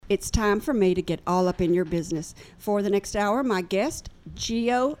It's time for me to get all up in your business. For the next hour, my guest,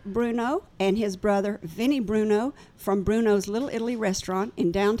 Gio Bruno, and his brother, Vinny Bruno, from Bruno's Little Italy restaurant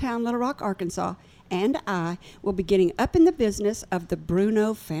in downtown Little Rock, Arkansas, and I will be getting up in the business of the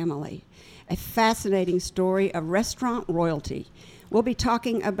Bruno family. A fascinating story of restaurant royalty. We'll be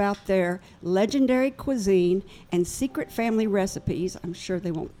talking about their legendary cuisine and secret family recipes. I'm sure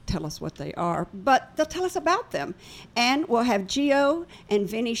they won't tell us what they are, but they'll tell us about them. And we'll have Gio and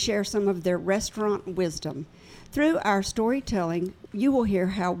Vinny share some of their restaurant wisdom. Through our storytelling, you will hear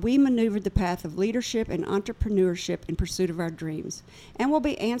how we maneuvered the path of leadership and entrepreneurship in pursuit of our dreams. And we'll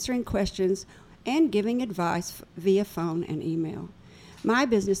be answering questions and giving advice via phone and email. My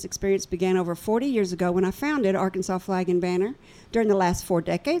business experience began over 40 years ago when I founded Arkansas Flag and Banner. During the last 4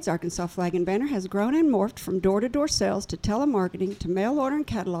 decades, Arkansas Flag and Banner has grown and morphed from door-to-door sales to telemarketing to mail order and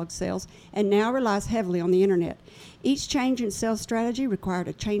catalog sales, and now relies heavily on the internet. Each change in sales strategy required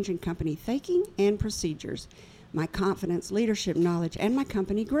a change in company thinking and procedures. My confidence, leadership knowledge, and my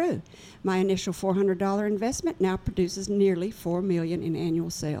company grew. My initial $400 investment now produces nearly $4 million in annual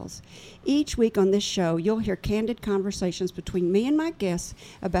sales. Each week on this show, you'll hear candid conversations between me and my guests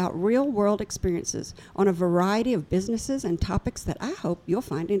about real-world experiences on a variety of businesses and topics that I hope you'll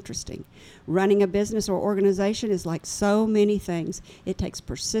find interesting. Running a business or organization is like so many things. It takes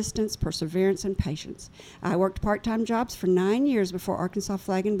persistence, perseverance, and patience. I worked part-time jobs for 9 years before Arkansas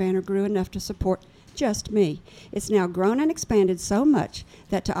Flag and Banner grew enough to support just me. It's now grown and expanded so much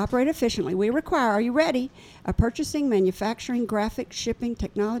that to operate efficiently, we require, are you ready, a purchasing, manufacturing, graphics, shipping,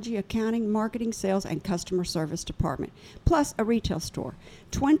 technology, accounting, marketing, sales, and customer service department, plus a retail store.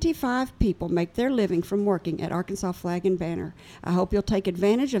 25 people make their living from working at Arkansas Flag and Banner. I hope you'll take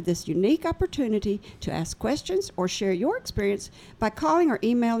advantage of this unique opportunity to ask questions or share your experience by calling or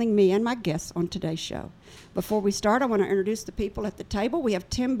emailing me and my guests on today's show. Before we start, I want to introduce the people at the table. We have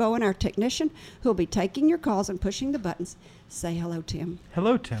Tim Bowen, our technician, who will be taking your calls and pushing the buttons. Say hello, Tim.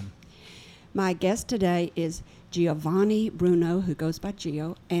 Hello, Tim. My guest today is Giovanni Bruno, who goes by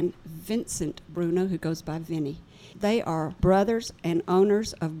Gio, and Vincent Bruno, who goes by Vinny. They are brothers and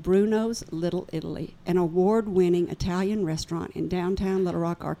owners of Bruno's Little Italy, an award-winning Italian restaurant in downtown Little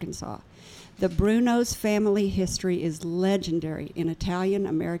Rock, Arkansas. The Bruno's family history is legendary in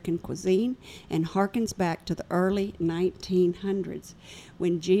Italian-American cuisine and harkens back to the early 1900s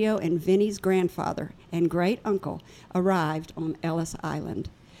when Gio and Vinny's grandfather and great-uncle arrived on Ellis Island.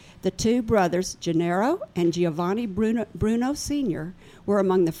 The two brothers, Gennaro and Giovanni Bruno Sr., were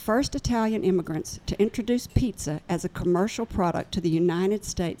among the first Italian immigrants to introduce pizza as a commercial product to the United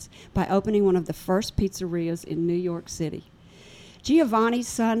States by opening one of the first pizzerias in New York City. Giovanni's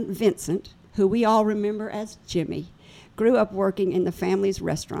son, Vincent, who we all remember as Jimmy, grew up working in the family's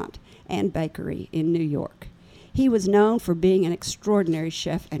restaurant and bakery in New York. He was known for being an extraordinary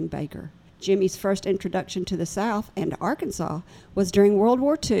chef and baker. Jimmy's first introduction to the South and Arkansas was during World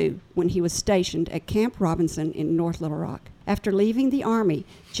War II when he was stationed at Camp Robinson in North Little Rock. After leaving the Army,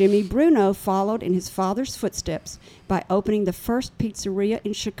 Jimmy Bruno followed in his father's footsteps by opening the first pizzeria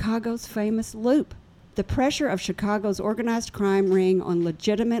in Chicago's famous Loop. The pressure of Chicago's organized crime ring on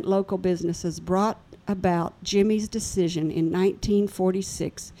legitimate local businesses brought about Jimmy's decision in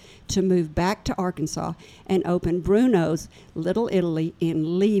 1946 to move back to Arkansas and open Bruno's Little Italy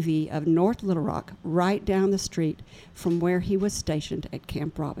in Levy of North Little Rock, right down the street from where he was stationed at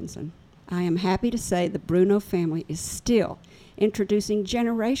Camp Robinson. I am happy to say the Bruno family is still introducing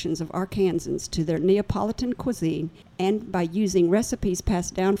generations of Arkansans to their Neapolitan cuisine, and by using recipes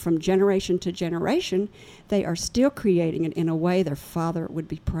passed down from generation to generation, they are still creating it in a way their father would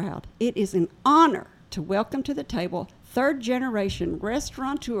be proud. It is an honor to welcome to the table third-generation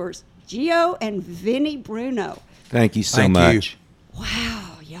restaurateurs, Gio and Vinny Bruno. Thank you so much.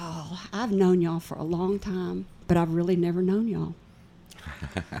 Wow, y'all. I've known y'all for a long time, but I've really never known y'all.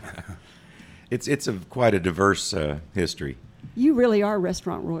 It's quite a diverse history. You really are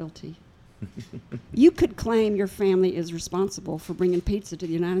restaurant royalty. You could claim your family is responsible for bringing pizza to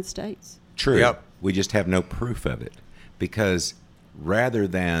the United States. True. Yep. We just have no proof of it because rather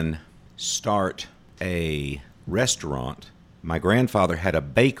than start a restaurant, my grandfather had a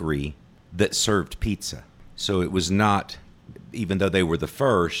bakery that served pizza. So it was not, even though they were the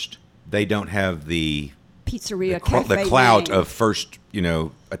first, they don't have the Pizzeria, the clout name. of first,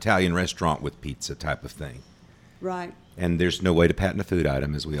 Italian restaurant with pizza type of thing. Right. And there's no way to patent a food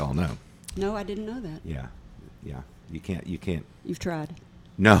item, as we all know. No, I didn't know that. Yeah. You can't. You've tried.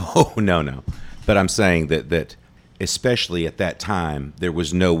 No. But I'm saying that especially at that time, there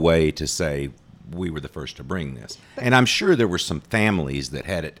was no way to say we were the first to bring this. And I'm sure there were some families that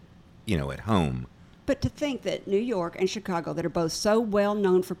had it, at home, But to think that New York and Chicago, that are both so well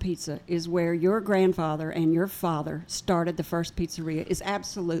known for pizza, is where your grandfather and your father started the first pizzeria is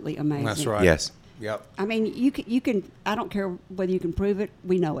absolutely amazing. That's right. Yes. Yep. I mean, you can. I don't care whether you can prove it.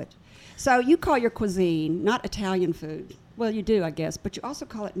 We know it. So you call your cuisine not Italian food. Well, you do, I guess, but you also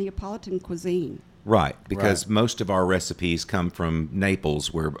call it Neapolitan cuisine. Right, because Right. most of our recipes come from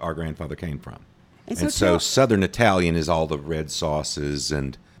Naples, where our grandfather came from. And And so so Southern Italian is all the red sauces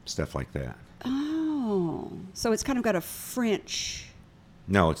and stuff like that. Oh, so it's kind of got a French.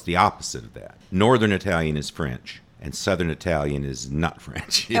 No, it's the opposite of that. Northern Italian is French, and Southern Italian is not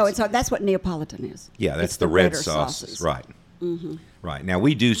French. That's what Neapolitan is. Yeah, that's It's the red redder sauces. Right. Mm-hmm. Right. Now,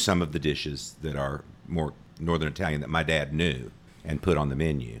 we do some of the dishes that are more Northern Italian that my dad knew and put on the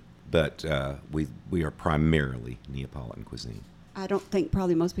menu, but we are primarily Neapolitan cuisine. I don't think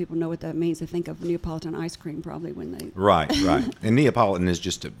probably most people know what that means. They think of Neapolitan ice cream probably when they. Right, right. And Neapolitan is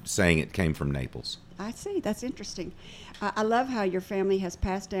just saying it came from Naples. I see. That's interesting. I love how your family has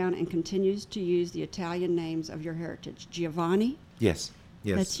passed down and continues to use the Italian names of your heritage. Giovanni, Yes,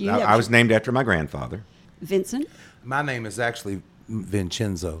 yes. That's you. I was named after my grandfather. Vincent. My name is actually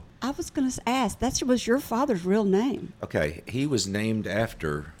Vincenzo. I was going to ask, that was your father's real name. Okay, he was named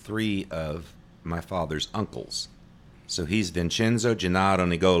after 3 of my father's uncles. So he's Vincenzo Gennaro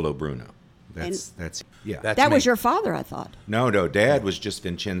Nigolo Bruno. That's yeah. That's That me. was your father, I thought. No, Dad was just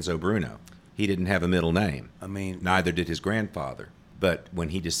Vincenzo Bruno. He didn't have a middle name. I mean, Neither did his grandfather. But when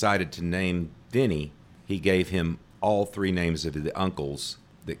he decided to name Vinny, he gave him all 3 names of the uncles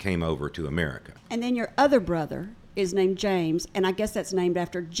that came over to America. And then your other brother is named James, and I guess that's named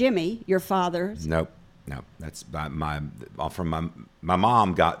after Jimmy, your father's. Nope. No, that's my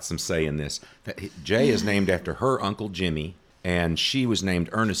mom got some say in this. Jay is named after her uncle Jimmy, and she was named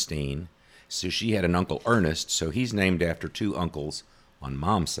Ernestine, so she had an uncle Ernest, so he's named after 2 uncles on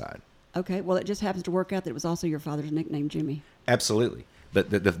mom's side. Okay, well, it just happens to work out that it was also your father's nickname, Jimmy. Absolutely. But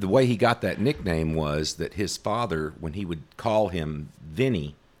the way he got that nickname was that his father, when he would call him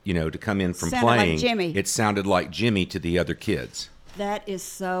Vinny, to come in from Sounded like playing, Jimmy. it sounded like Jimmy to the other kids, That is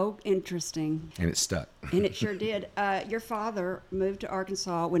so interesting. and it stuck. And it sure did. Your father moved to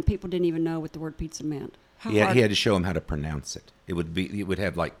Arkansas when people didn't even know what the word pizza meant. How He had, hard- he had to show him how to pronounce it. It would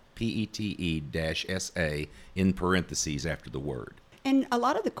have like PETE-SA in parentheses after the word. And a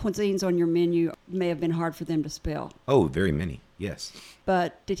lot of the cuisines on your menu may have been hard for them to spell. Oh, very many. Yes.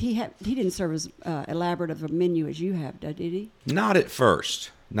 But he didn't serve as elaborate of a menu as you have, did he? Not at first.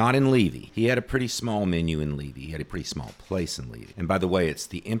 Not in Levy. He had a pretty small menu in Levy. He had a pretty small place in Levy. And by the way, it's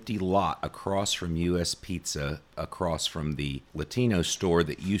the empty lot across from U.S. Pizza, across from the Latino store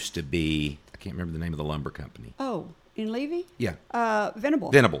that used to be, I can't remember the name of the lumber company. Oh, in Levy? Yeah.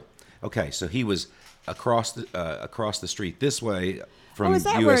 Venable. Venable. Okay, so he was across the street this way from Oh, is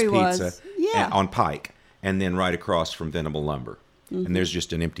that U.S. where he Pizza was? Yeah. on Pike, and then right across from Venable Lumber. Mm-hmm. And there's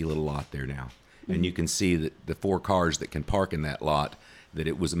just an empty little lot there now. And you can see that the 4 cars that can park in that lot, that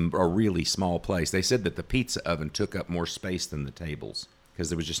it was a really small place. They said that the pizza oven took up more space than the tables because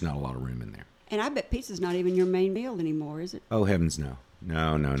there was just not a lot of room in there. And I bet pizza's not even your main meal anymore, is it? Oh, heavens no.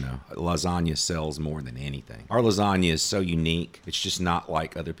 No. Lasagna sells more than anything. Our lasagna is so unique. It's just not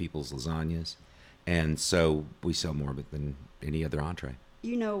like other people's lasagnas. And so we sell more of it than any other entree.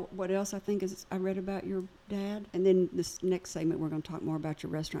 You know what else I think is I read about your dad? And then this next segment, we're going to talk more about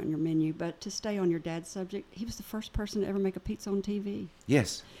your restaurant and your menu. But to stay on your dad's subject, he was the first person to ever make a pizza on TV.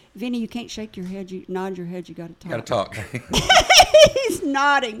 Yes. Vinny, you can't shake your head. You nod your head. You got to talk. Got to talk. He's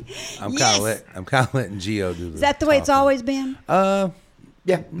nodding. I'm Yes! kind of letting Gio do this. Is that the way it's always been?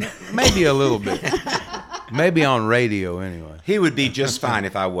 Yeah. Maybe a little bit. Maybe on radio anyway. He would be just fine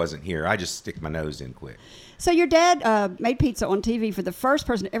if I wasn't here. I just stick my nose in quick. So your dad made pizza on TV for the first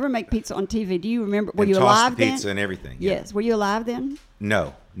person to ever make pizza on TV. Do you remember? Were And you tossed alive the then? pizza and everything. Yeah. Yes. Were you alive then?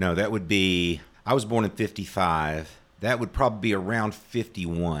 No, that would be, I was born in 55. That would probably be around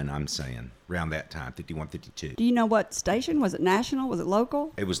 51, I'm saying. Around that time, 51, 52. Do you know what station? Was it national? Was it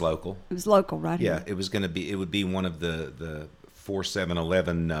local? It was local. It was local, right Yeah, here. it would be one of the 4, 7,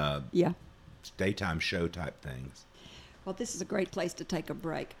 11 Yeah. daytime show type things. Well, this is a great place to take a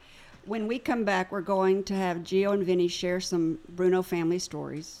break. When we come back, we're going to have Gio and Vinny share some Bruno family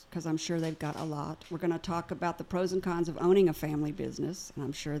stories, because I'm sure they've got a lot. We're going to talk about the pros and cons of owning a family business, and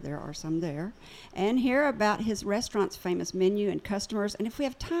I'm sure there are some there, and hear about his restaurant's famous menu and customers. And if we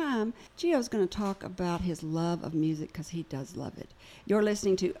have time, Gio's going to talk about his love of music, because he does love it. You're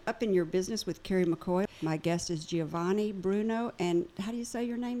listening to Up in Your Business with Carrie McCoy. My guest is Giovanni Bruno, and how do you say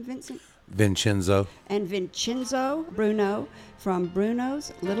your name, Vincent? Vincenzo. And Vincenzo Bruno from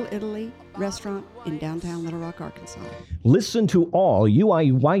Bruno's Little Italy restaurant in downtown Little Rock, Arkansas. Listen to all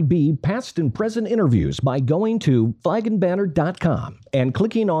UIYB past and present interviews by going to flagandbanner.com and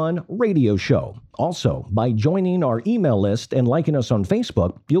clicking on Radio Show. Also, by joining our email list and liking us on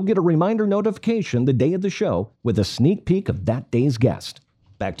Facebook, you'll get a reminder notification the day of the show with a sneak peek of that day's guest.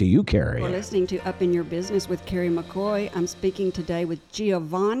 Back to you, Carrie. We're listening to Up in Your Business with Carrie McCoy. I'm speaking today with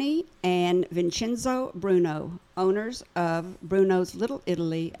Giovanni and Vincenzo Bruno, owners of Bruno's Little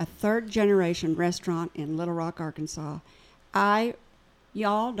Italy, a third-generation restaurant in Little Rock, Arkansas.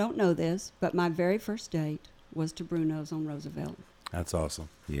 Y'all don't know this, but my very first date was to Bruno's on Roosevelt. That's awesome.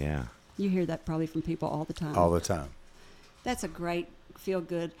 Yeah. You hear that probably from people all the time. All the time. That's a great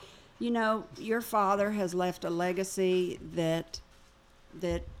feel-good. You know, your father has left a legacy that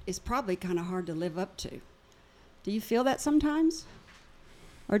is probably kind of hard to live up to. Do you feel that sometimes?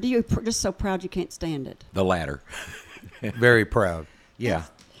 Or do you just so proud you can't stand it? The latter. Very proud. Yeah.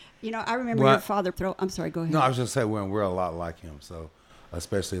 You know, I remember Well, your father I'm sorry, go ahead. No, I was going to say we're a lot like him. So,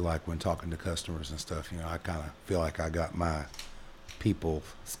 especially like when talking to customers and stuff, I kind of feel like I got my people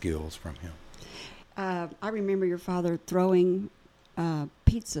skills from him. I remember your father throwing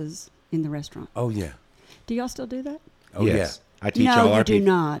pizzas in the restaurant. Oh, yeah. Do y'all still do that? Oh, Yes. I teach No, all you our do people.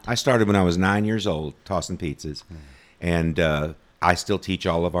 not. I started when I was 9 years old, tossing pizzas, and I still teach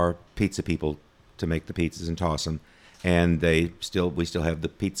all of our pizza people to make the pizzas and toss them. And we still have the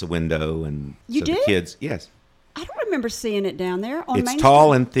pizza window, and You so do? the kids. Yes, I don't remember seeing it down there on it's Main tall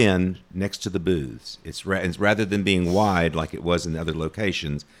Street. and thin next to the booths. It's rather than being wide like it was in other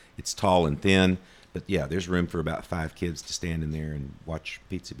locations, it's tall and thin. But yeah, there's room for about 5 kids to stand in there and watch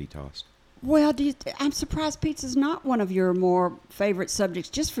pizza be tossed. Well, I'm surprised pizza's not one of your more favorite subjects,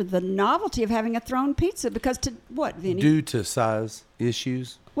 just for the novelty of having a thrown pizza. Because what, Vinny? Due to size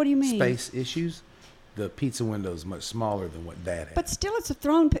issues, What do you mean? space issues, the pizza window is much smaller than what Dad had. But still, it's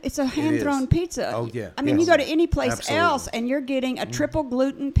a hand-thrown is. pizza. Oh, yeah. I mean, Yes. you go to any place Absolutely. else, and you're getting a triple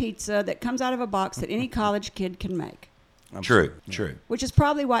gluten pizza that comes out of a box that any college kid can make, True, true. which is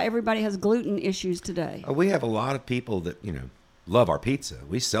probably why everybody has gluten issues today. We have a lot of people that, love our pizza.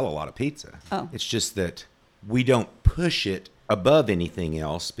 We sell a lot of pizza. Oh. It's just that we don't push it above anything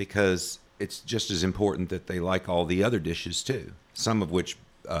else because it's just as important that they like all the other dishes too, some of which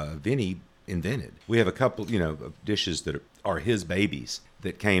Vinny invented. We have a couple, of dishes that are his babies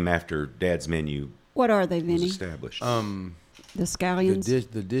that came after Dad's menu What are they, was Vinny? established. The The, scallions?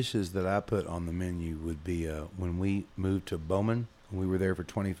 the dishes that I put on the menu would be when we moved to Bowman, when we were there for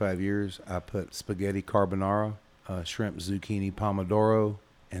 25 years, I put spaghetti carbonara, shrimp zucchini pomodoro,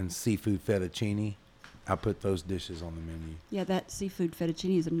 and seafood fettuccine. I put those dishes on the menu, Yeah, that seafood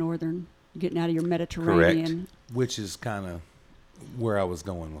fettuccine is a northern, getting out of your Mediterranean. which is kind of where I was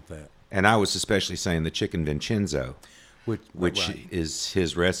going with that. And I was especially saying the chicken Vincenzo, which right. is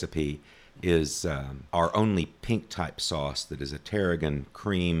his recipe, is our only pink type sauce that is a tarragon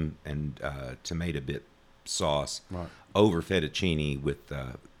cream and tomato bit sauce Right. over fettuccine with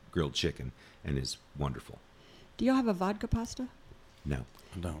grilled chicken, and is wonderful. Do y'all have a vodka pasta? No.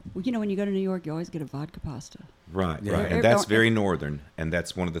 No. Well, when you go to New York, you always get a vodka pasta. Right, Yeah. right. Every- And that's very northern, and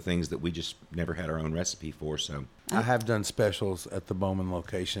that's one of the things that we just never had our own recipe for, so. I have done specials at the Bowman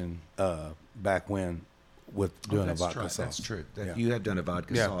location back when with doing a vodka sauce. That's true. Yeah. You have done a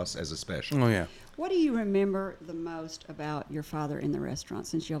vodka Yeah. sauce as a special. Oh, yeah. What do you remember the most about your father in the restaurant,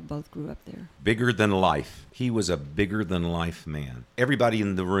 since y'all both grew up there? Bigger than life. He was a bigger than life man. Everybody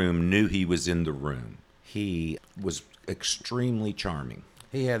in the room knew he was in the room. He was extremely charming.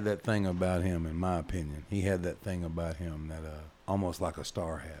 He had that thing about him, in my opinion. He had that thing about him that almost like a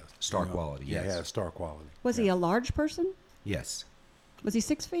star has. Star quality, Yeah, yes. he has star quality. Was he a large person? Yes. Was he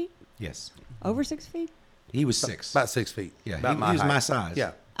 6 feet? Yes. Over 6 feet? He was 6. About 6 feet. Yeah, about he was height. my size.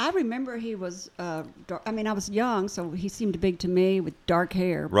 Yeah. I remember he was, I was young, so he seemed big to me with dark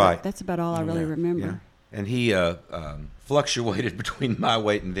hair. but Right. That's about all I really remember. Yeah. And he fluctuated between my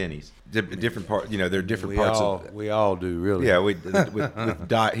weight and Vinny's. Different part, there are different parts of. We all do, really. Yeah, with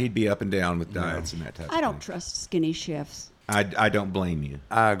diet, he'd be up and down with diets and that type. I of don't thing. trust skinny chefs. I don't blame you.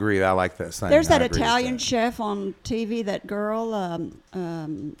 I agree. I like that saying. There's I that agree with Italian that. chef on TV, that girl,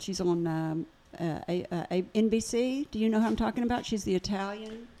 she's on NBC. Do you know who I'm talking about? She's the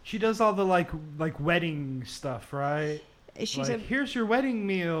Italian. She does all the like wedding stuff, right? She's Like, here's your wedding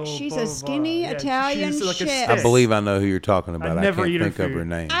meal. she's blah, a blah, skinny blah. Yeah, Italian she's like a chef. stick. I believe I know who you're talking about. I'd I never can't eat her think of food. her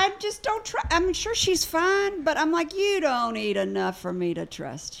name. I just don't trust. I'm sure she's fine, but I'm like, you don't eat enough for me to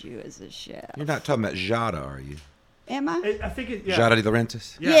trust you as a chef. You're not talking about Jada, are you? Am I? I think it. Yeah. Jada De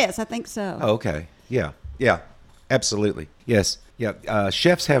Laurentiis? Yeah. Yes, I think so. Oh, okay. Yeah. Yeah. Absolutely. Yes. Yeah,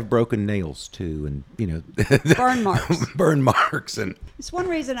 chefs have broken nails too, and Burn marks. burn marks, and It's one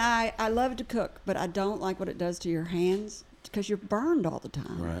reason I love to cook, but I don't like what it does to your hands because you're burned all the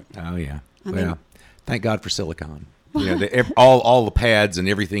time. Right. oh yeah. I Well, mean- thank God for silicone. All the pads and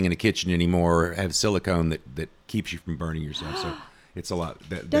everything in the kitchen anymore have silicone that keeps you from burning yourself. So it's a lot.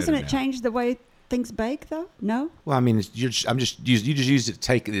 Doesn't better it now. change the way things bake, though? No? Well, I mean, you just use it to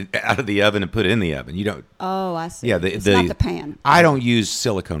take it out of the oven and put it in the oven. You don't. Oh, I see. Yeah, it's not the pan. I don't use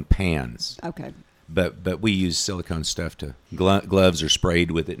silicone pans, Okay. but we use silicone stuff to gloves are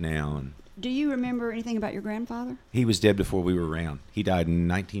sprayed with it now. And Do you remember anything about your grandfather? he was dead before we were around. He died in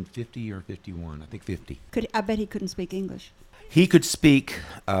 1950 or 51, I think 50. I bet he couldn't speak English. He could speak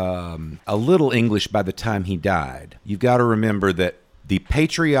a little English by the time he died. You've got to remember that the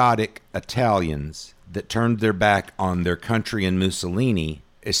patriotic Italians that turned their back on their country and Mussolini,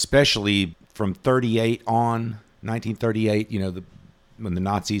 especially from 38 on, 1938, when the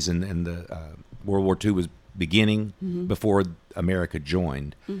Nazis and the World War II was beginning, before America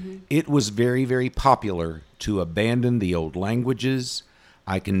joined, it was very, very popular to abandon the old languages.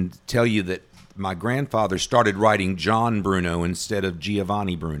 I can tell you that my grandfather started writing John Bruno instead of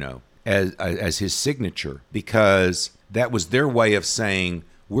Giovanni Bruno as his signature, because that was their way of saying,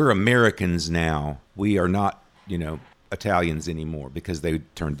 we're Americans now. We are not, Italians anymore, because they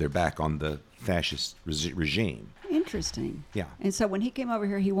turned their back on the fascist regime. Interesting. Yeah. And so when he came over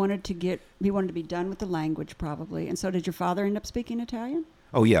here, he wanted to be done with the language, probably. And so did your father end up speaking Italian?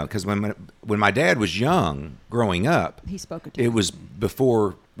 Oh yeah, because when my dad was young, growing up, He spoke Italian. it was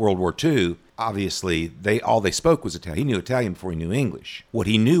before World War II. Obviously, all they spoke was Italian. He knew Italian before he knew English. What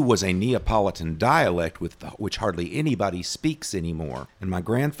he knew was a Neapolitan dialect which hardly anybody speaks anymore. And my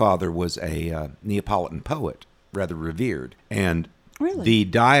grandfather was a Neapolitan poet, rather revered. And Really? the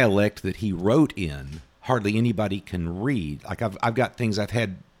dialect that he wrote in, hardly anybody can read. Like I've got things, I've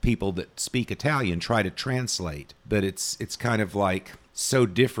had people that speak Italian try to translate, but it's kind of like so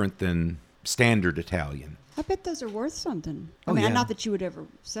different than standard Italian. I bet those are worth something. I Oh, mean, yeah. not that you would ever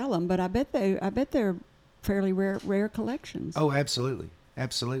sell them, but I bet they're fairly rare collections. Oh, absolutely.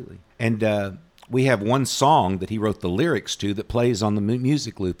 Absolutely. And we have one song that he wrote the lyrics to that plays on the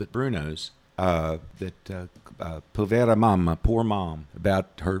music loop at Bruno's, Povera Mamma, Poor Mom, about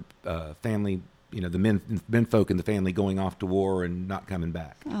her family, the men folk in the family going off to war and not coming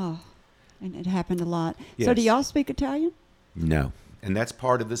back. Oh, and it happened a lot. So Yes. do y'all speak Italian? No. And that's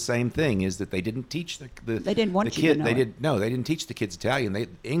part of the same thing, is that they didn't teach the They didn't want the you to kid. know They it. didn't teach the kids Italian.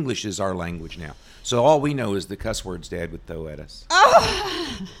 English is our language now. So all we know is the cuss words Dad would throw at us.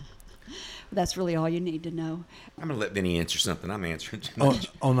 That's really all you need to know. I'm gonna let Vinny answer something. I'm answering too Oh, much.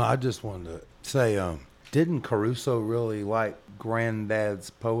 no, I just wanted to say, didn't Caruso really like Granddad's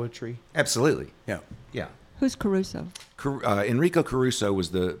poetry? Absolutely. Yeah. Yeah. Who's Caruso? Enrico Caruso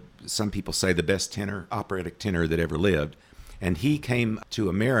was some people say the best operatic tenor that ever lived. And he came to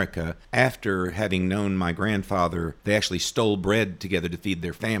America after having known my grandfather. They actually stole bread together to feed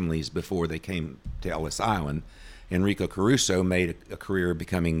their families before they came to Ellis Island. Enrico Caruso made a career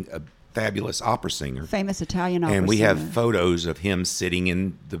becoming a fabulous opera singer. Famous Italian opera And we singer. have photos of him sitting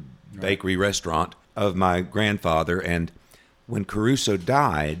in the bakery restaurant of my grandfather. And when Caruso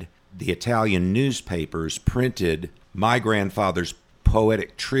died, the Italian newspapers printed my grandfather's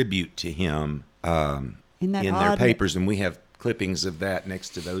poetic tribute to him In that their odd- papers, and we have clippings of that next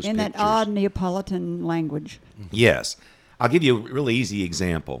to those in pictures. that odd Neapolitan language. Yes. I'll give you a really easy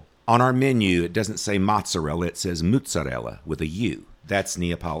example. On our menu, it doesn't say mozzarella, it says mozzarella with a U. That's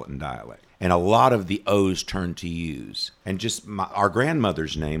Neapolitan dialect. And a lot of the O's turn to U's. And just our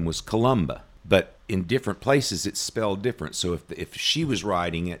grandmother's name was Columba, but in different places it's spelled different. So if she was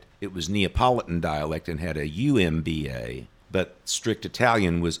writing it, it was Neapolitan dialect and had a UMBA, but strict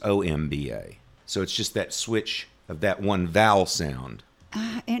Italian was OMBA. So it's just that switch of that one vowel sound.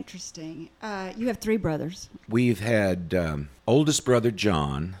 Interesting. You have 3 brothers. We've had oldest brother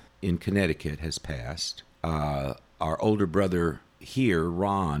John in Connecticut has passed. Our older brother here,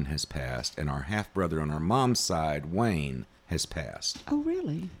 Ron, has passed, and our half brother on our mom's side, Wayne, has passed. Oh,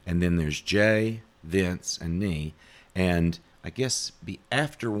 really? And then there's Jay, Vince, and me. And I guess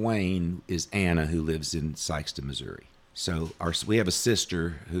after Wayne is Anna, who lives in Sykeston, Missouri. So we have a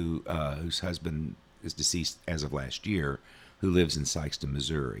sister whose husband is deceased as of last year, who lives in Sykeston,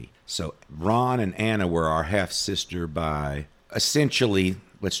 Missouri. So Ron and Anna were our half-sister by essentially,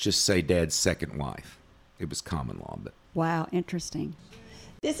 let's just say, Dad's second wife. It was common law, but... Wow, interesting.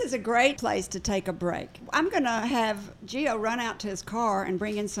 This is a great place to take a break. I'm going to have Gio run out to his car and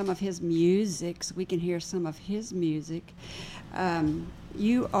bring in some of his music so we can hear some of his music.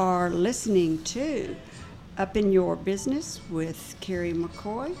 You are listening to Up in Your Business with Carrie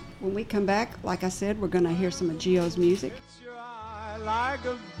McCoy. When we come back, like I said, we're going to hear some of Gio's music. It's your eye like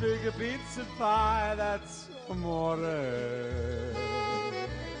a big pizza pie, that's amore.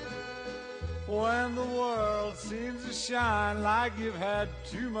 When the world seems to shine like you've had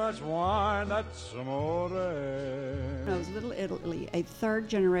too much wine, that's amore. Bruno's Little Italy, a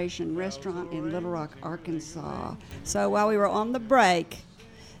third-generation restaurant in Little Rock, Arkansas. So while we were on the break,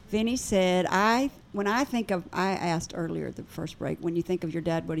 Vinny said, I asked earlier at the first break, when you think of your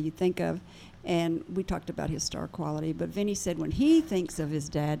dad, what do you think of? And we talked about his star quality, but Vinny said when he thinks of his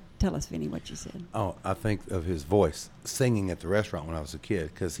dad, tell us, Vinny, what you said. Oh, I think of his voice singing at the restaurant when I was a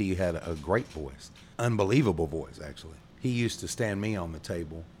kid, because he had a great voice, unbelievable voice, actually. He used to stand me on the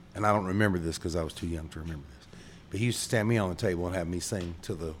table, and I don't remember this because I was too young to remember this, but he used to stand me on the table and have me sing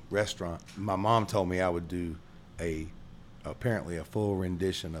to the restaurant. My mom told me I would do apparently a full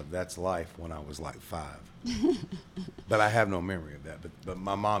rendition of That's Life when I was like 5. But I have no memory of that. But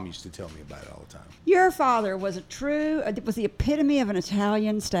my mom used to tell me about it all the time. Your father was was the epitome of an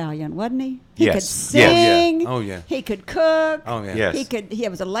Italian stallion, wasn't he? He Yes. could sing. Oh, yeah. He could cook. Oh, yeah. Yes. He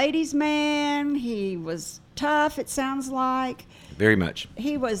was a ladies' man. He was tough, it sounds like. Very much.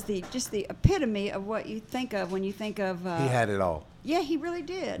 He was just the epitome of what you think of when you think of. He had it all. Yeah, he really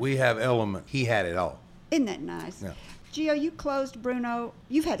did. We have element. He had it all. Isn't that nice? Yeah. Gio, you closed Bruno.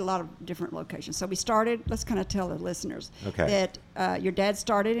 You've had a lot of different locations. So we started, let's kind of tell the listeners Okay. that your dad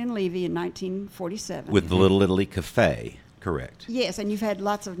started in Levy in 1947. With the Little Italy Cafe, correct. Yes, and you've had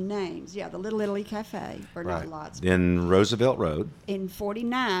lots of names. Yeah, the Little Italy Cafe, or not Right. lots. In Roosevelt Road In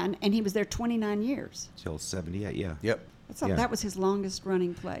 49, and he was there 29 years. till 78, yeah. Yep. Yeah. That was his longest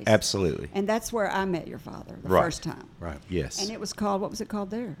running place. Absolutely. And that's where I met your father the Right. first time. Right. Yes. And it was called, what was it called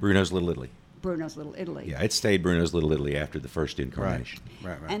there? Bruno's Little Italy. Bruno's Little Italy. Yeah, it stayed Bruno's Little Italy after the first incarnation.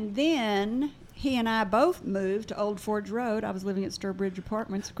 Right. And then he and I both moved to Old Forge Road. I was living at Sturbridge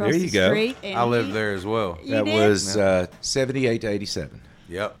Apartments across There the you go. street. And I lived he- there as well. You That did? was 78 to 87.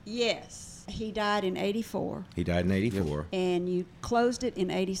 Yep. Yes. He died in 84, He died in 84. and you closed it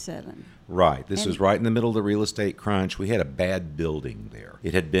in 87. Right. This And- was right in the middle of the real estate crunch. We had a bad building there.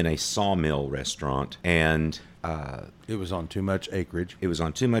 It had been a sawmill restaurant, and It was on too much acreage. it was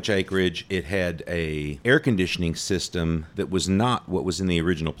on too much acreage. It had a air conditioning system that was not what was in the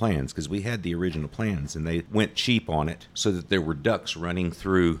original plans, because we had the original plans, and they went cheap on it so that there were ducts running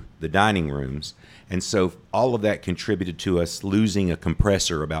through the dining rooms. And so all of that contributed to us losing a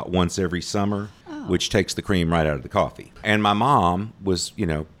compressor about once every summer, which takes the cream right out of the coffee. And my mom was,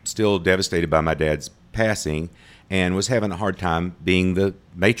 still devastated by my dad's passing, and was having a hard time being the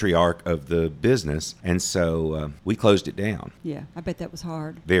matriarch of the business. And so we closed it down. Yeah, I bet that was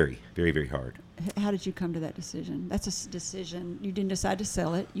hard. Very, very, very hard. How did you come to that decision? That's a decision. You didn't decide to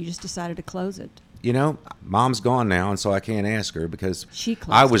sell it. You just decided to close it. Mom's gone now, and so I can't ask her because She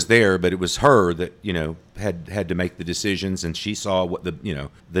closed I was it. there, but it was her that, had to make the decisions, and she saw what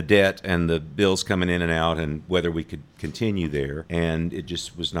the debt and the bills coming in and out and whether we could continue there, and it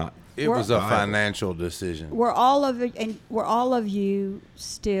just was not. It was a viable. financial decision. Were all of you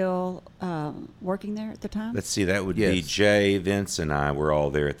still working there at the time? Let's see, that would be Yes. Jay, Vince, and I were all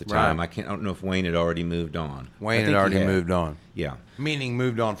there at the time. Right. I don't know if Wayne had already moved on. I Wayne think had he already moved on. Yeah. Meaning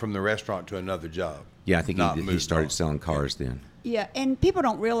moved on from the restaurant to another job. Yeah, I think Not he moved started on. selling cars then. Yeah, and people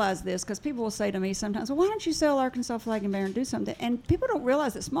don't realize this because people will say to me sometimes, well, why don't you sell Arkansas Flag and Banner and do something? And people don't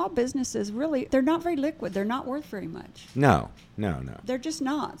realize that small businesses really, they're not very liquid. They're not worth very much. No. They're just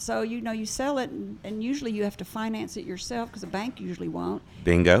not. So, you sell it, and usually you have to finance it yourself because the bank usually won't.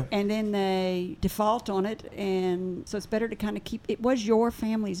 Bingo. And then they default on it. And so it's better to kind of keep, it was your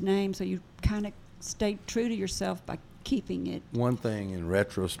family's name, so you kind of stayed true to yourself by keeping it. One thing in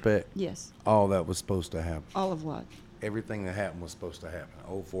retrospect, Yes. all that was supposed to happen. All of what? Everything that happened was supposed to happen.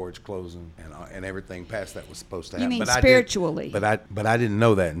 Old Forge closing and everything past that was supposed to You happen. mean I did- spiritually? but I didn't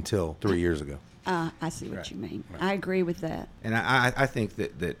know that until 3 years ago. I see what Right. you mean. Right. I agree with that. And I think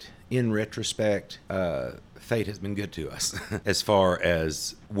that in retrospect, fate has been good to us as far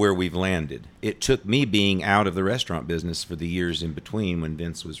as where we've landed. It took me being out of the restaurant business for the years in between when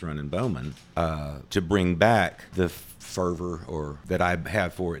Vince was running Bowman to bring back the fervor or that I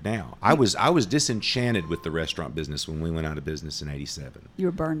have for it now. I was disenchanted with the restaurant business when we went out of business in '87. You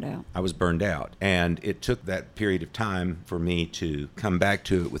were burned out. I was burned out, and it took that period of time for me to come back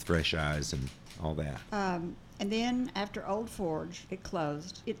to it with fresh eyes and all that. And then after Old Forge, it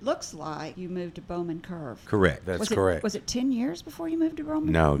closed. It looks like you moved to Bowman Curve. Correct. That's was correct. It, was it 10 years before you moved to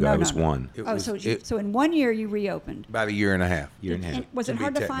Bowman? No, that was one. It Oh, was- so in 1 year you reopened. About a year and a half. Year and a half. And was To it be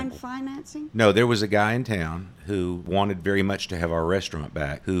hard to find technical. financing? No, there was a guy in town who wanted very much to have our restaurant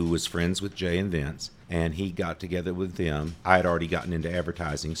back, who was friends with Jay and Vince. and he got together with them. I had already gotten into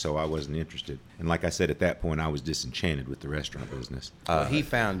advertising, so I wasn't interested. And like I said, at that point, I was disenchanted with the restaurant business He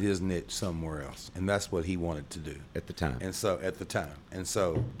found his niche somewhere else, and that's what he wanted to do at the time. And so at the time, and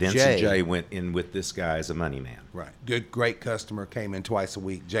so Vince and Jay went in with this guy as a money man. right, good, great customer, came in twice a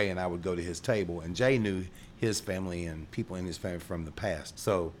week. Jay and I would go to his table, and Jay knew his family and people in his family from the past.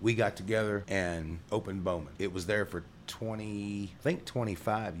 So we got together and opened Bowman. It was there for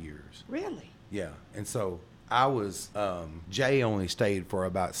 25 years. Really? Yeah, and so I was. Jay only stayed for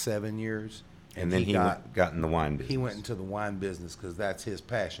about 7 years, And then he got in the wine business. He went into the wine business because that's his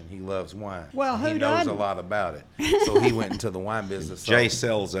passion. He loves wine. Well, he who knows doesn't? a lot about it, so he went into the wine business. So Jay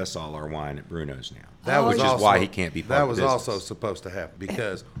sells us all our wine at Bruno's now. that was which also, is why he can't be part That of was the also business. supposed to happen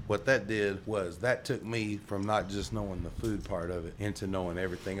because what that did was that took me from not just knowing the food part of it into knowing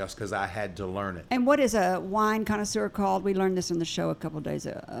everything else because I had to learn it. And what is a wine connoisseur called? We learned this in the show a couple of days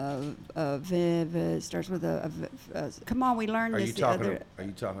ago. It starts with come on, we learned Are this you the talking? other. Are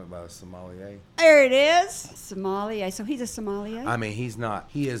you talking about a sommelier? There it is. Sommelier. So he's a sommelier? I mean, he's not.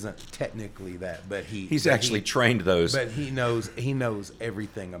 He isn't technically that, but He's but actually trained those. But he knows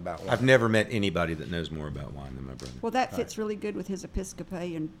everything about wine. I've never met anybody that knows more about wine than my brother. Well, that fits really good with his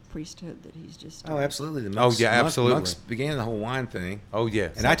Episcopalian priesthood that he's just. Oh, absolutely. The Oh, monks, yeah, absolutely. Monks began the whole wine thing. Oh, yeah.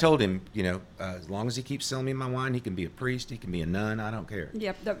 And I told him, as long as he keeps selling me my wine, he can be a priest, he can be a nun, I don't care.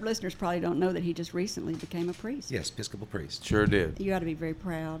 Yep, the listeners probably don't know that he just recently became a priest. Yes, Episcopal priest. Sure did. You ought to be very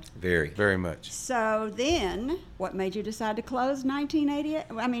proud. Very. Very much. So then, what made you decide to close 1988?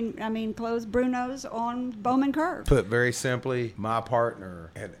 I mean, close Bruno's on Bowman Curve? Put very simply, my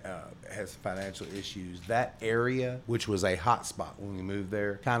partner has financial issues. That area, which was a hot spot when we moved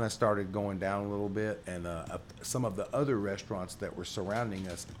there, kind of started going down a little bit, and some of the other restaurants that were surrounding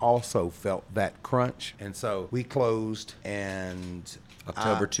us also felt that crunch, and so we closed. And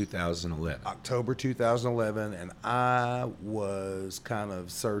October 2011. October 2011, and I was kind of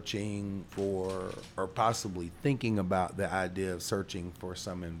searching for, or possibly thinking about the idea of searching for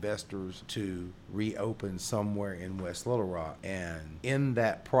some investors to reopen somewhere in West Little Rock. And in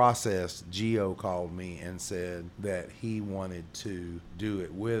that process, Gio called me and said that he wanted to do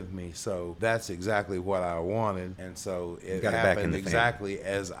it with me. So that's exactly what I wanted. And so it Got it back in happened the family. exactly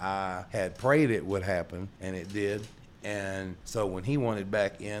as I had prayed it would happen, and it did. And so when he wanted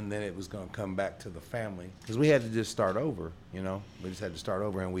back in, then it was going to come back to the family because we had to just start over, we just had to start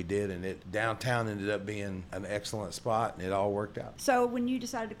over, and we did. And downtown ended up being an excellent spot, and it all worked out. So when you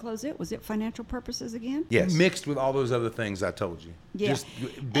decided to close it, was it financial purposes again? Yes. Mixed with all those other things I told you. Yeah. Just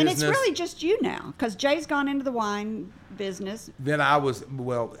And it's business. really just you now because Jay's gone into the wine business. Then I was,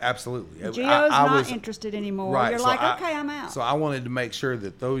 well, absolutely. Gio's I not was interested anymore. Right, You're so like, I- okay, I'm out. So I wanted to make sure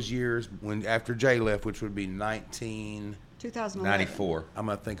that those years after Jay left, which would be 2011. 94. I'm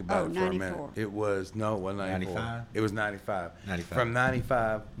going to think about it for a minute. 94. It wasn't 94. 95? It was 95. 95. From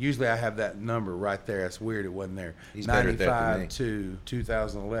 95, usually I have that number right there. It's weird it wasn't there. He's better at that than 95 me. to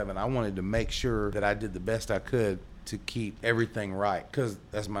 2011, I wanted to make sure that I did the best I could to keep everything right, because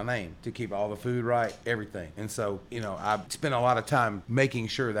that's my name, to keep all the food right, everything. And so, I spent a lot of time making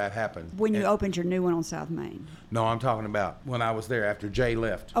sure that happened. When you And- opened your new one on South Main. No, I'm talking about when I was there after Jay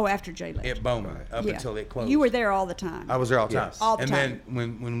left Oh, after Jay left. at Bowman up Yeah. until it closed. You were there all the time. I was there all the time. Yes. All the and time.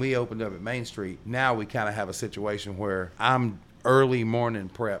 then when we opened up at Main Street, now we kind of have a situation where I'm early morning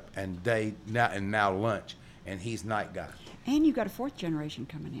prep and now lunch, and he's night guy. And you got a fourth generation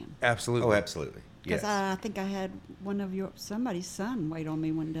coming in. Absolutely. Oh, absolutely. Because Yes. I think I had somebody's son wait on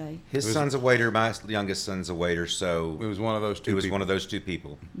me one day. His son's a waiter. My youngest son's a waiter. So It was one of those two. it was people. one of those two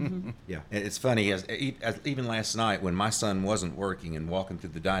people. Yeah, And it's funny. As even last night, when my son wasn't working and walking through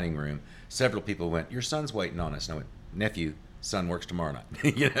the dining room, several people went, "Your son's waiting on us." And I went, "Nephew, son works tomorrow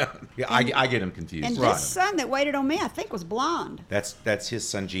night." Yeah, I get him confused. And this son that waited on me, I think, was blonde. That's his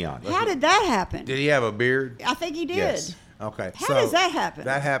son Gianni. How did that happen? Did he have a beard? I think he did. Yes. Okay. How does that happen?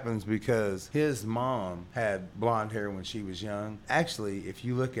 That happens because his mom had blonde hair when she was young. Actually, if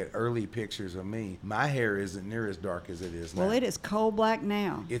you look at early pictures of me, my hair isn't near as dark as it is now. Well, it is coal black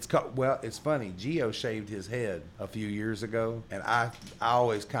now. It's funny. Gio shaved his head a few years ago, and I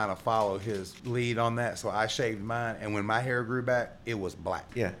always kind of follow his lead on that. So I shaved mine, and when my hair grew back, it was black.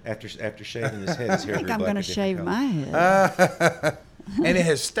 Yeah, after shaving his head, his hair I think grew I'm black going a to different shave color. my head. And it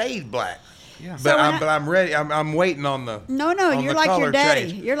has stayed black. Yeah. So when I'm ready. I'm waiting on the. No, on you're the like your color daddy.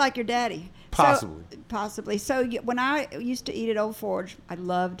 change. You're like your daddy. Possibly. Possibly. So when I used to eat at Old Forge, I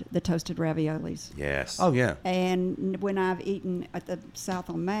loved the toasted raviolis. Yes. Oh yeah. And when I've eaten at the South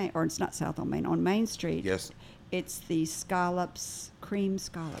on Main, or it's not South on Main, on Main Street, Yes. it's the scallops, cream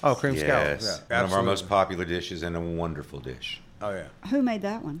scallops. Oh, cream scallops. Yes. Yeah, One of our absolutely. most popular dishes and a wonderful dish. Oh yeah. Who made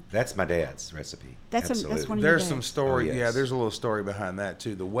that one? That's my dad's recipe. That's Absolutely. one of your There's some dad's. story. Oh, yes. Yeah, there's a little story behind that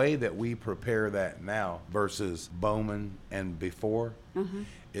too. The way that we prepare that now versus Bowman and before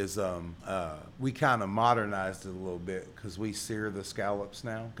is we kind of modernized it a little bit because we sear the scallops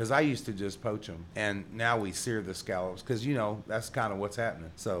now. Because I used to just poach them, and now we sear the scallops because that's kind of what's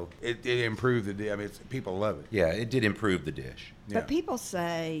happening. So it improved the dish. I mean, people love it. Yeah, it did improve the dish. Yeah. But people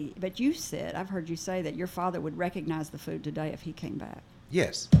say, I've heard you say that your father would recognize the food today if he came back.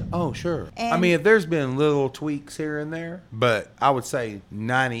 Yes. Oh, sure. I And- mean, there's been little tweaks here and there, but I would say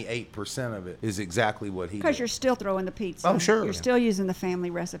 98% of it is exactly what he Because did. you're still throwing the pizza. Oh, sure. You're still using the family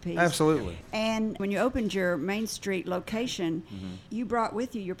recipes. Absolutely. And when you opened your Main Street location, you brought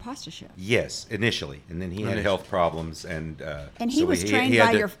with you your pasta chef. Yes, initially, and then he had Initially. health problems, and And he so was trained had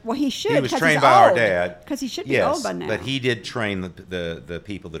by to- your. Well, he should. He was 'cause trained he's by our old. dad. Because he should be Yes, old by now. but he did train the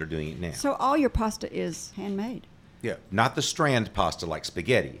people that are doing it now. So all your pasta is handmade. Yeah. Not the strand pasta like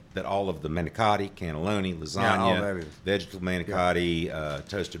spaghetti, but all of the manicotti, cannelloni, Yeah, all lasagna, that is. vegetable manicotti,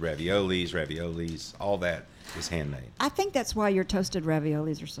 toasted raviolis, all that is handmade. I think that's why your toasted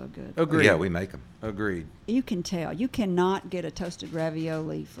raviolis are so good. Agreed. Yeah, we make them. Agreed. You can tell. You cannot get a toasted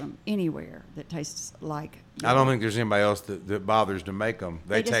ravioli from anywhere that tastes like. I don't think there's anybody else that bothers to make them.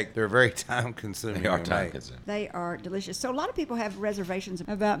 They're very time consuming. They are to time make. consuming. They are delicious. So a lot of people have reservations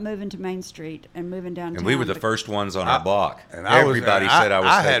about moving to Main Street and moving downtown. And we were the first ones on our block. and I was- Everybody I- said I was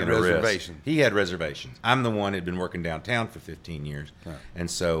I had taking a risk. reservations. He had reservations. I'm the one who'd been working downtown for 15 years. Right. And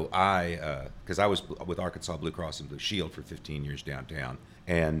so because I was with Arkansas Blue Cross and Blue Shield for 15 years downtown.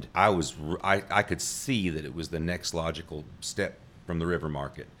 And I could see that it was the next logical step from the River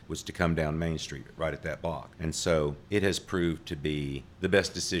Market was to come down Main Street right at that block. And so it has proved to be the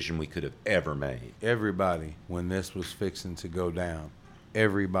best decision we could have ever made. Everybody, when this was fixing to go down,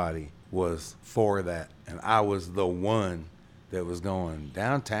 everybody was for that, and I was the one that was going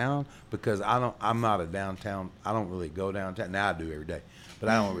downtown because I'm not a downtown. I don't really go downtown. Now I do every day, but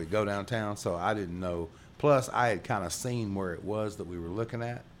I don't really go downtown, so I didn't know. Plus, I had kind of seen where it was that we were looking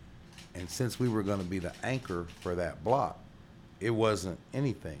at, and since we were going to be the anchor for that block, it wasn't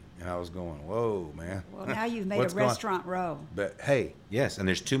anything, and I was going, "Whoa, man!" Well, now you've made a What's going- restaurant row. But hey, Yes, and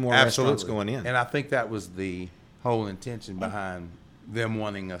there's 2 more absolutely restaurants going in. and I think that was the whole intention behind them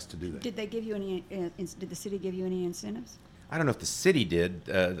wanting us to do that. Did they give you any? Did the city give you any incentives? I don't know if the city did.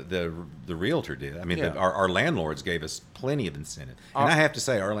 The realtor did. I mean, Yeah. our landlords gave us plenty of incentive. And I have to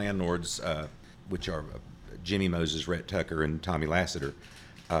say, our landlords, which are Jimmy Moses, Rhett Tucker, and Tommy Lassiter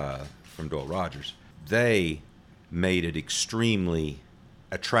from Doyle Rogers, they made it extremely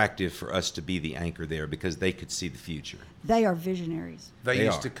attractive for us to be the anchor there because they could see the future. They are visionaries. They They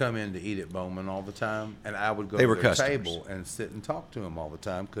used are. to come in to eat at Bowman all the time, and I would go They to were their customers. table and sit and talk to them all the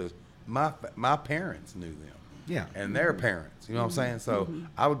time because my parents knew them. Yeah. And their parents, you know what I'm saying? So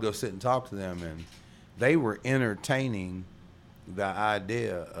I would go sit and talk to them, and they were entertaining the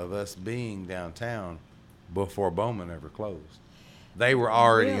idea of us being downtown before Bowman ever closed. They were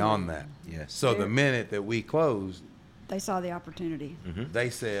already Really? on that. Yes. So the minute that we closed, They saw the opportunity. they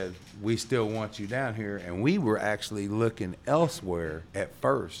said, "We still want you down here." And we were actually looking elsewhere at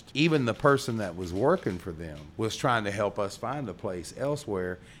first. Even the person that was working for them was trying to help us find a place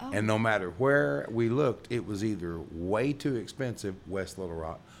elsewhere. And no matter where we looked, it was either way too expensive, West Little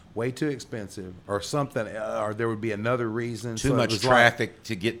Rock, way too expensive, or something, or there would be another reason. Too So it much was like- traffic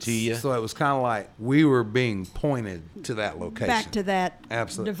to get to you. So it was kind of like we were being pointed to that location. Back to that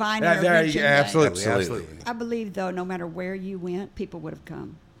Absolutely. divine There you intervention. go. day. Absolutely. Absolutely. Absolutely. I believe, though, no matter where you went, people would have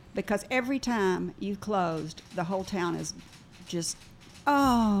come. Because every time you closed, the whole town is just,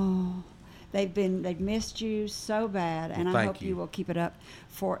 oh, they've missed you so bad, and Well, I thank hope you you. will keep it up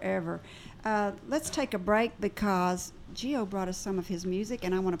forever. Let's take a break because Gio brought us some of his music,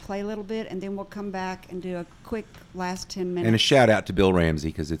 and I want to play a little bit, and then we'll come back and do a quick last 10 minutes. And a shout out to Bill Ramsey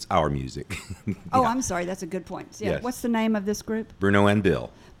because it's our music. Oh, Yeah. I'm sorry. That's a good point. Yeah. Yes. What's the name of this group? Bruno and Bill.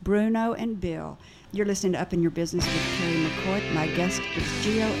 Bruno and Bill. You're listening to Up in Your Business with Carrie McCoy. My guest is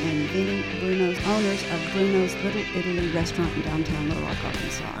Gio and Vinny Bruno's, owners of Bruno's Little Italy restaurant in downtown Little Rock,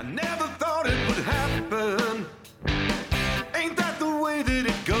 Arkansas. I never thought it would happen. Ain't that the way that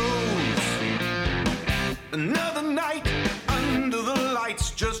it goes? Another night under the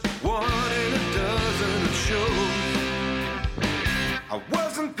lights, just one in a dozen of shows. I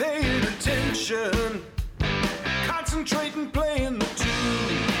wasn't paying attention, concentrating, playing the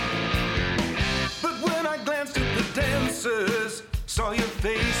tune. But when I glanced at the dancers, saw your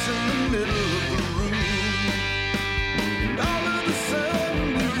face in the middle of the room. And all of a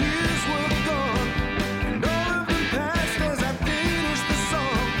sudden, the years were gone, and all of them passed as I finished the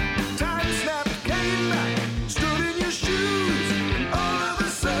song. Time snapped, came back, stood in your shoes,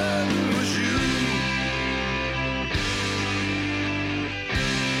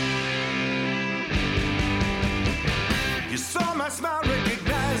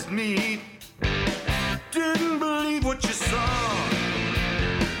 me. Didn't believe what you saw.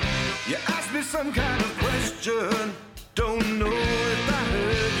 You asked me some kind of question. Don't know if I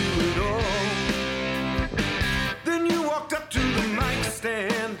heard you at all. Then you walked up to the mic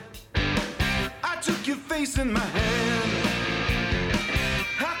stand. I took your face in my hand.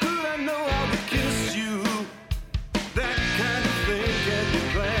 How could I know I would kiss you? That kind of thing can be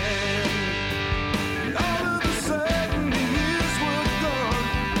planned. And all of a sudden the years were gone,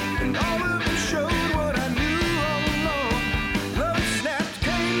 and all of them showed what I knew all along. Love snapped,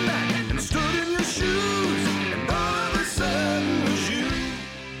 came back, and stood in your shoes, and all of a sudden was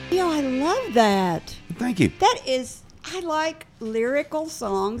you. I love that. Thank you. That is, I like lyrical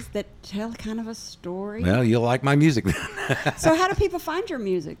songs that tell kind of a story. Well, you'll like my music. So how do people find your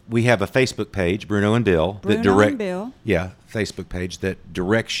music? We have a Facebook page, Bruno and Bill. Bruno and Bill. Yeah, Facebook page that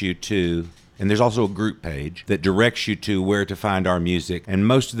directs you to, and there's also a group page that directs you to where to find our music. And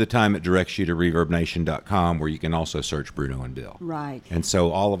most of the time it directs you to ReverbNation.com, where you can also search Bruno and Bill. Right. And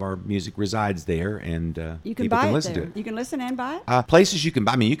so all of our music resides there, and You can people buy can it listen there. to it. You can listen and buy it? Places you can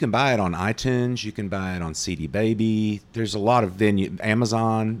buy. I mean, you can buy it on iTunes. You can buy it on CD Baby. There's a lot of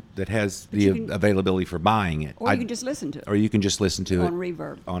Amazon that has But you the can- availability for buying it. Or you can just listen to it. Or you can just listen to On it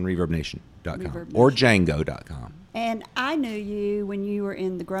Reverb. on ReverbNation.com Reverb or Nation. Django.com. And I knew you when you were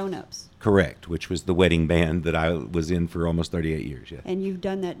in the Grown Ups. Correct, which was the wedding band that I was in for almost 38 years. Yeah. And you've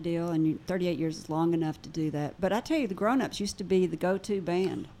done that deal, and 38 years is long enough to do that. But I tell you, the Grown Ups used to be the go-to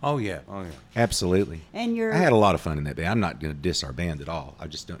band. Oh yeah. Absolutely. And you're I had a lot of fun in that band. I'm not going to diss our band at all. I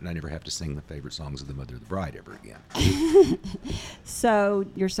just don't. I never have to sing the favorite songs of the Mother of the Bride ever again. So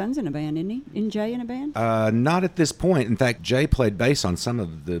your son's in a band, isn't he? Isn't Jay in a band? Not at this point. In fact, Jay played bass on some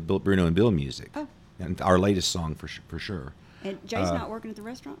of the Bruno and Bill music. Oh. And our latest song for sure. And Jay's not working at the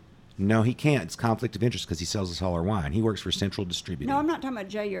restaurant? No, he can't. It's conflict of interest because he sells us all our wine. He works for Central Distributing. No, I'm not talking about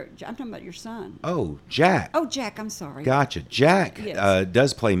Jay. I'm talking about your son. Oh, Jack. Oh, Jack, I'm sorry. Gotcha. Jack Yes.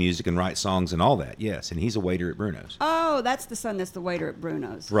 does play music and write songs and all that, yes. And he's a waiter at Bruno's. Oh, that's the son that's the waiter at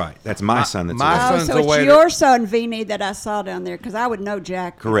Bruno's. Right. That's my son that's my a waiter. Oh, son's so a it's waiter. your son, Vinny, that I saw down there, because I would know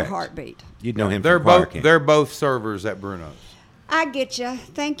Jack Correct. in a heartbeat. You'd know him They're from Choir both Camp. they're both servers at Bruno's. I get you.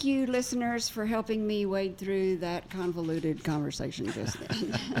 Thank you, listeners, for helping me wade through that convoluted conversation just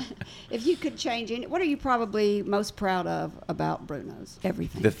then. If you could change any, what are you probably most proud of about Bruno's?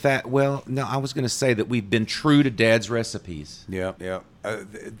 Everything. The fact, well, no, I was going to say that we've been true to Dad's recipes. Yeah.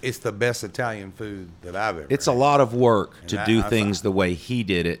 It's the best Italian food that I've ever. It's a had. lot of work to And do I- things the way he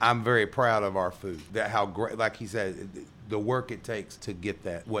did it. I'm very proud of our food. That how great, like he said, the work it takes to get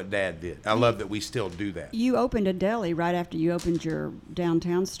that what Dad did. I love that we still do that. You opened a deli right after you opened your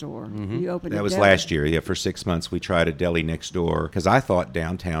downtown store. You opened That a was deli. last year. Yeah, for 6 months we tried a deli next door because I thought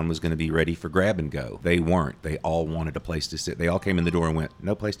downtown was going to be ready for grab and go. They weren't. They all wanted a place to sit. They all came in the door and went,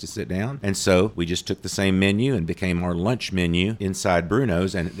 no place to sit down. And so we just took the same menu and became our lunch menu inside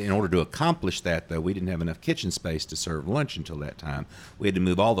Bruno's. And in order to accomplish that, though, we didn't have enough kitchen space to serve lunch until that time. We had to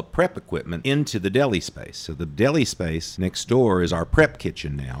move all the prep equipment into the deli space. So the deli space next door is our prep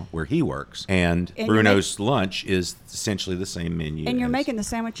kitchen now, where he works. And And you're Bruno's lunch is essentially the same menu. And you're as- making the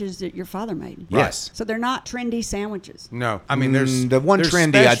sandwiches that your father made. Yes. So they're not trendy sandwiches. No, I mean there's the one there's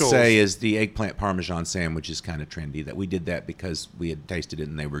trendy specials. I'd say is the eggplant parmesan sandwich is kind of trendy. That we did that because we had tasted it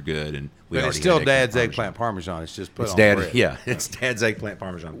and they were good, and we But already it's still had Dad's parmesan. eggplant parmesan. It's just put It's on Dad, bread. yeah, it's Dad's eggplant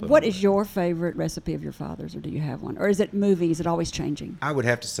parmesan. put What on is bread. your favorite recipe of your father's, or do you have one? Or is it moving? Is it always changing? I would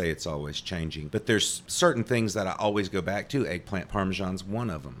have to say it's always changing, but there's certain things that I always go back to. Eggplant parmesan's one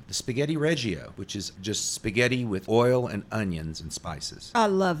of them. The spaghetti Reggio, which is just spaghetti with oil and onions and spices. I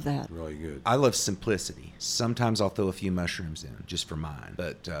love that. Really good. I love simplicity. Sometimes I'll throw a few mushrooms in just for mine,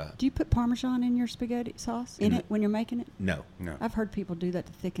 but Do you put Parmesan in your spaghetti sauce in it when you're making it? no. No. I've heard people do that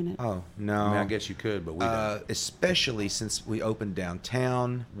to thicken it. Oh no. I mean, I guess you could, but we don't. Especially since we opened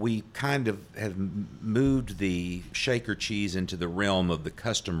downtown, we kind of have moved the shaker cheese into the realm of the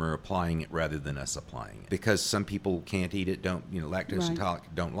customer applying it rather than us applying it. Because some people can't eat it, lactose Right.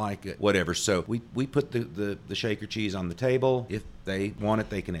 intolerant, don't like it, whatever. So we put the shaker cheese on the table. If they want it,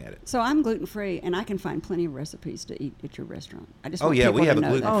 they can add it. So I'm gluten free, and I can find plenty of recipes to eat at your restaurant. I just Oh want yeah, people we to have a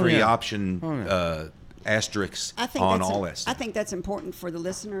know that. gluten-free Oh, yeah. option. Asterisks I think on that's all that stuff. I think that's important for the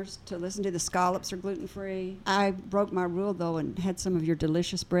listeners to listen to. The scallops are gluten free. I broke my rule though and had some of your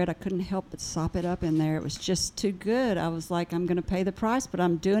delicious bread. I couldn't help but sop it up in there. It was just too good. I was like, I'm going to pay the price, but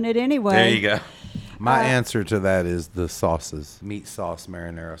I'm doing it anyway. There you go. My answer to that is the sauces, meat sauce,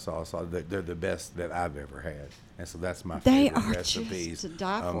 marinara sauce. They're the best that I've ever had, and so that's my They favorite are recipes just to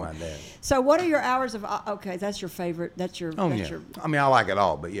die of for. my dad. So, what are your hours of? Okay, that's your favorite. That's your. Oh that's yeah. your. I mean, I like it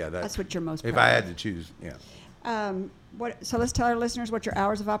all, but yeah, That's what you're most If proud I of. had to choose, yeah. So let's tell our listeners what your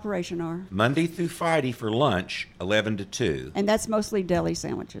hours of operation are. Monday through Friday for lunch, 11 to 2. And that's mostly deli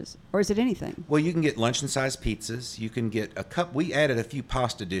sandwiches. Or is it anything? Well, you can get luncheon-sized pizzas. You can get a cup. We added a few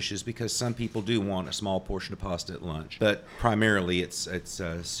pasta dishes because some people do want a small portion of pasta at lunch. But primarily, it's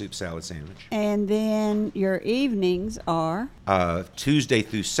a soup salad sandwich. And then your evenings are? Tuesday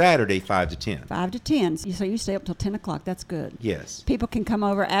through Saturday, 5 to 10. 5 to 10. So you stay up till 10 o'clock. That's good. Yes. People can come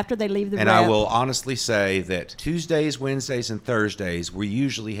over after they leave the And rep. I will honestly say that Tuesdays, Wednesdays, and Thursdays, we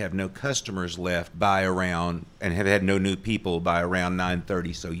usually have no customers left by around, and have had no new people by around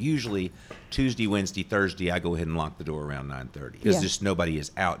 9:30. So usually Tuesday, Wednesday, Thursday, I go ahead and lock the door around 9:30 because Yeah. just nobody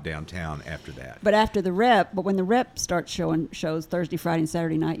is out downtown after that. But when the rep starts showing shows Thursday, Friday, and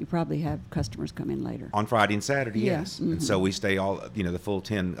Saturday night, you probably have customers come in later. On Friday and Saturday, Yeah. yes. And so we stay the full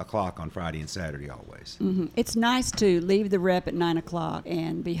 10 o'clock on Friday and Saturday always. It's nice to leave the rep at 9 o'clock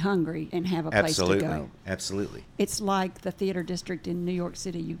and be hungry and have a place Absolutely. to go. Absolutely. It's like the theater district in New York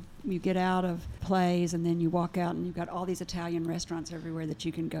City. You get out of plays and then you walk out and you've got all these Italian restaurants everywhere that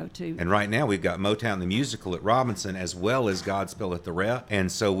you can go to. And right now we've got Motown the Musical at Robinson as well as Godspell at the Rep.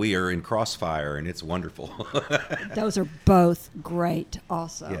 And so we are in crossfire and it's wonderful. Those are both great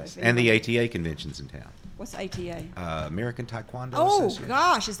also. Yes. If And the anyone- ATA convention's in town. What's ATA? American Taekwondo Oh, Association.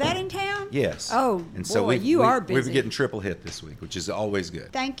 gosh. Is that in town? Yes. Oh, and so boy, you are busy. We're getting triple hit this week, which is always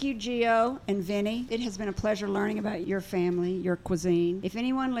good. Thank you, Gio and Vinny. It has been a pleasure learning about your family, your cuisine. If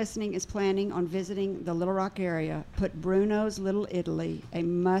anyone listening is planning on visiting the Little Rock area, put Bruno's Little Italy, a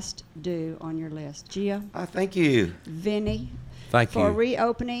must-do, on your list. Gio, Thank you. Vinny, Thank for you.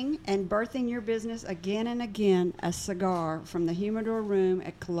 reopening and birthing your business again and again, a cigar from the Humidor Room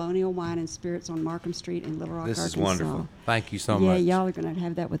at Colonial Wine and Spirits on Markham Street in Little Rock, This is Arkansas. wonderful. Thank you so Yeah, much. y'all are going to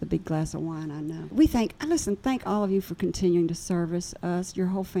have that with a big glass of wine, I know. We thank all of you for continuing to service us, your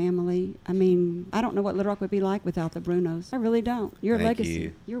whole family. I mean, I don't know what Little Rock would be like without the Brunos. I really don't. Your Thank legacy.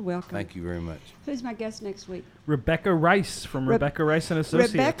 you. You're welcome. Thank you very much. Who's my guest next week? Rebecca Rice from Rebecca Rice and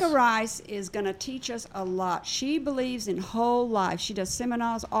Associates. Rebecca Rice is going to teach us a lot. She believes in whole life. She does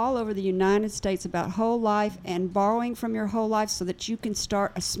seminars all over the United States about whole life and borrowing from your whole life so that you can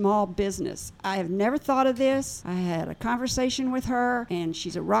start a small business. I have never thought of this. I had a conversation with her, and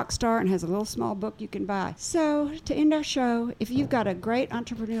she's a rock star and has a little small book you can buy. So, to end our show, if you've got a great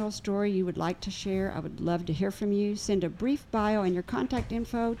entrepreneurial story you would like to share, I would love to hear from you. Send a brief bio and your contact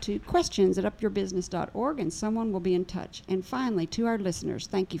info to questions@upyourbusiness.org, and someone will be in touch. And finally, to our listeners,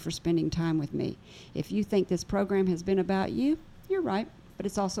 thank you for spending time with me. If you think this program has been about you, you're right, but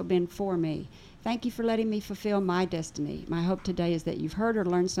it's also been for me. Thank you for letting me fulfill my destiny. My hope today is that you've heard or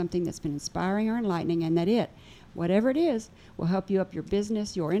learned something that's been inspiring or enlightening, and that whatever it is, will help you up your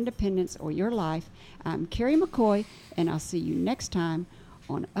business, your independence, or your life. I'm Carrie McCoy, and I'll see you next time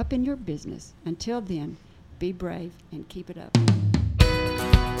on Up in Your Business. Until then, be brave and keep it up.